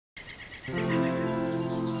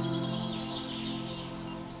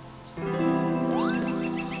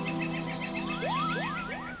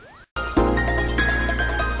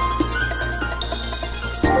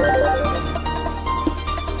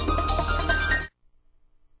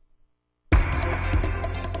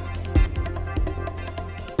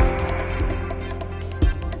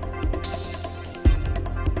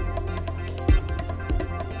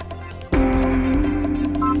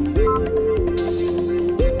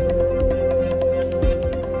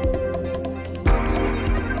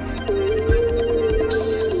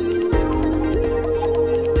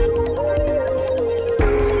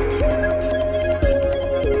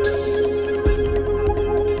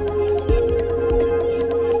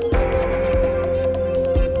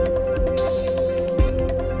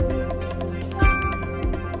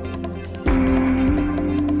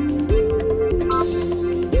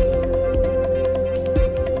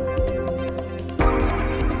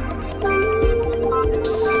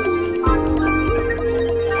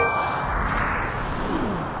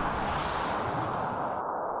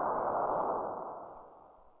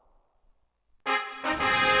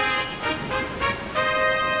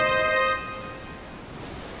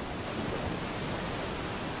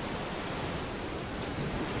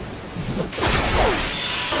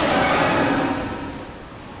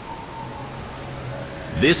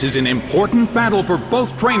This is an important battle for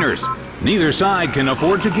both trainers. Neither side can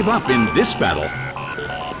afford to give up in this battle.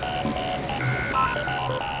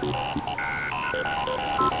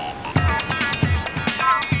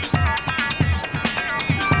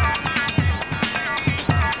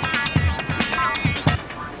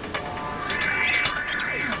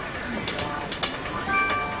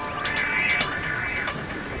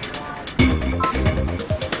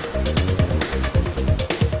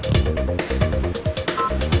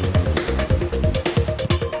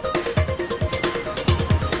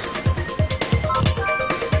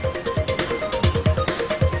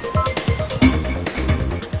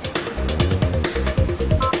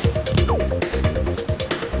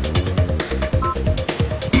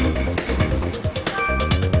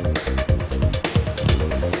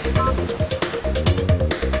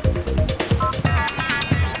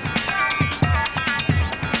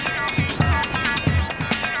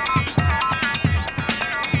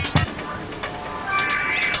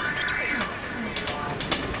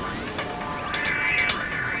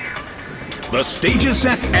 The stage is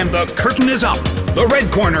set and the curtain is up. The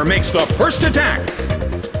red corner makes the first attack.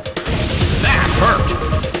 That hurt.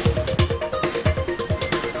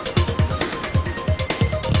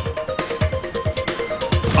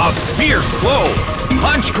 A fierce blow.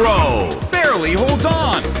 Punch Crow barely holds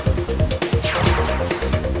on.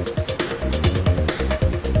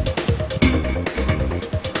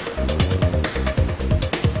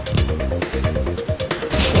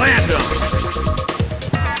 Slammed him.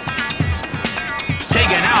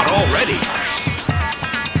 Taken out already.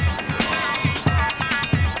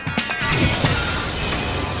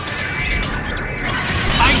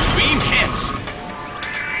 Ice beam hits.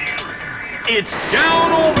 It's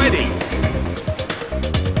down already.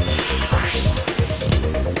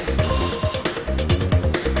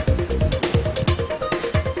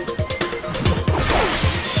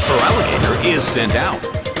 Her alligator is sent out.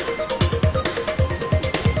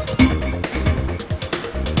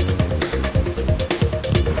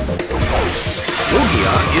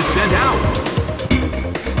 Is sent out.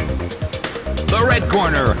 The red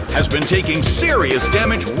corner has been taking serious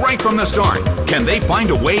damage right from the start. Can they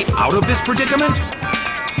find a way out of this predicament?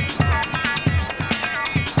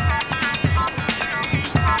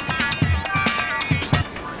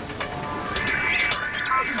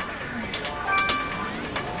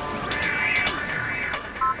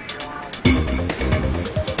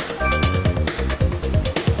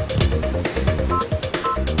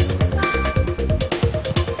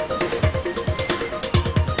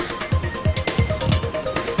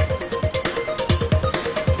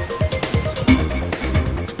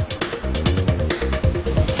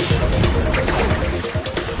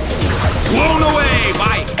 Blown away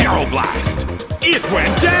by Arrow Blast. It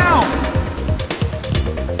went down.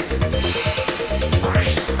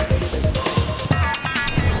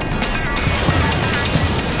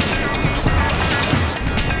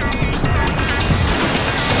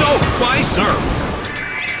 Soaked by Surf.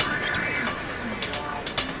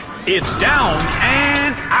 It's down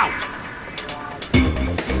and out.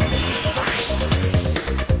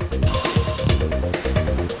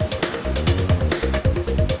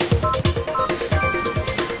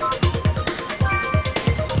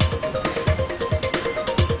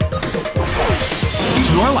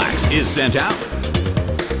 Snorlax is sent out.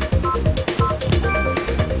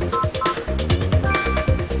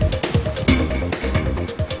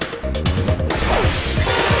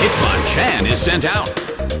 Chan is sent out.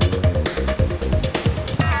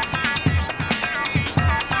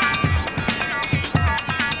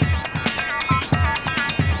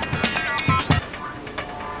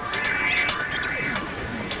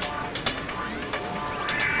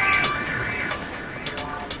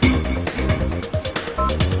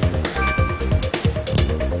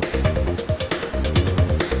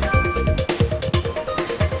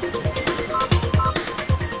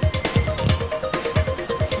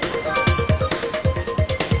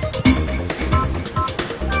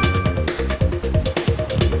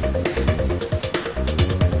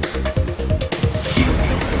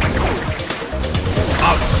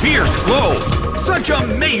 Fierce glow! Such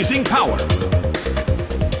amazing power!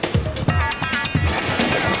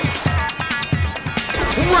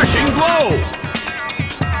 Rushing glow!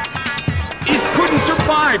 It couldn't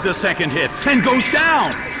survive the second hit and goes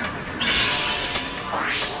down!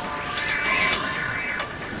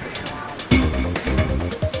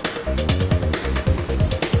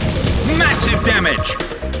 Massive damage!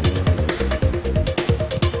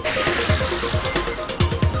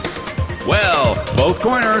 Well, both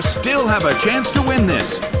corners still have a chance to win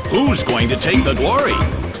this. Who's going to take the glory?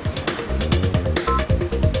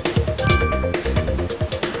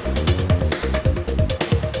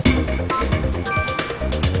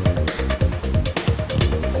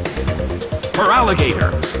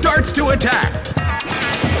 Alligator starts to attack.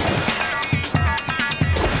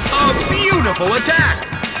 A beautiful attack!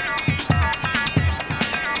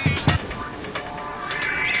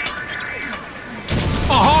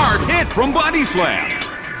 A hard hit from Body Slam.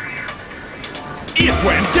 It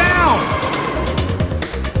went down!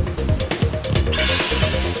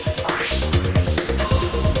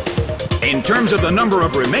 In terms of the number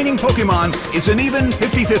of remaining Pokemon, it's an even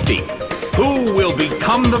 50-50. Who will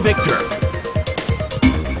become the victor?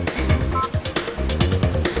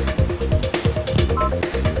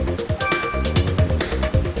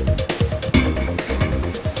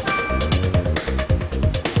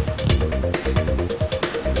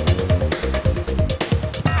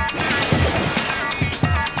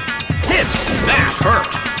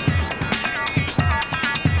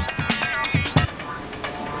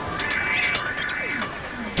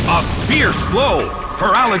 A fierce blow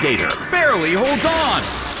for Alligator. Barely holds on.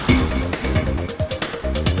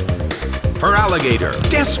 For Alligator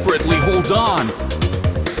desperately holds on.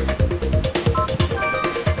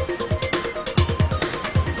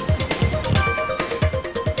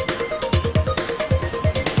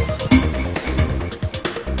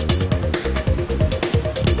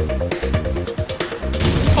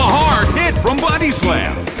 A hard hit from Body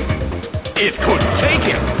Slam. It couldn't take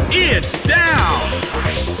him. It's down.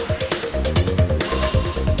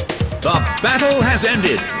 The battle has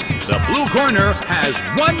ended. The blue corner has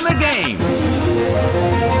won the game.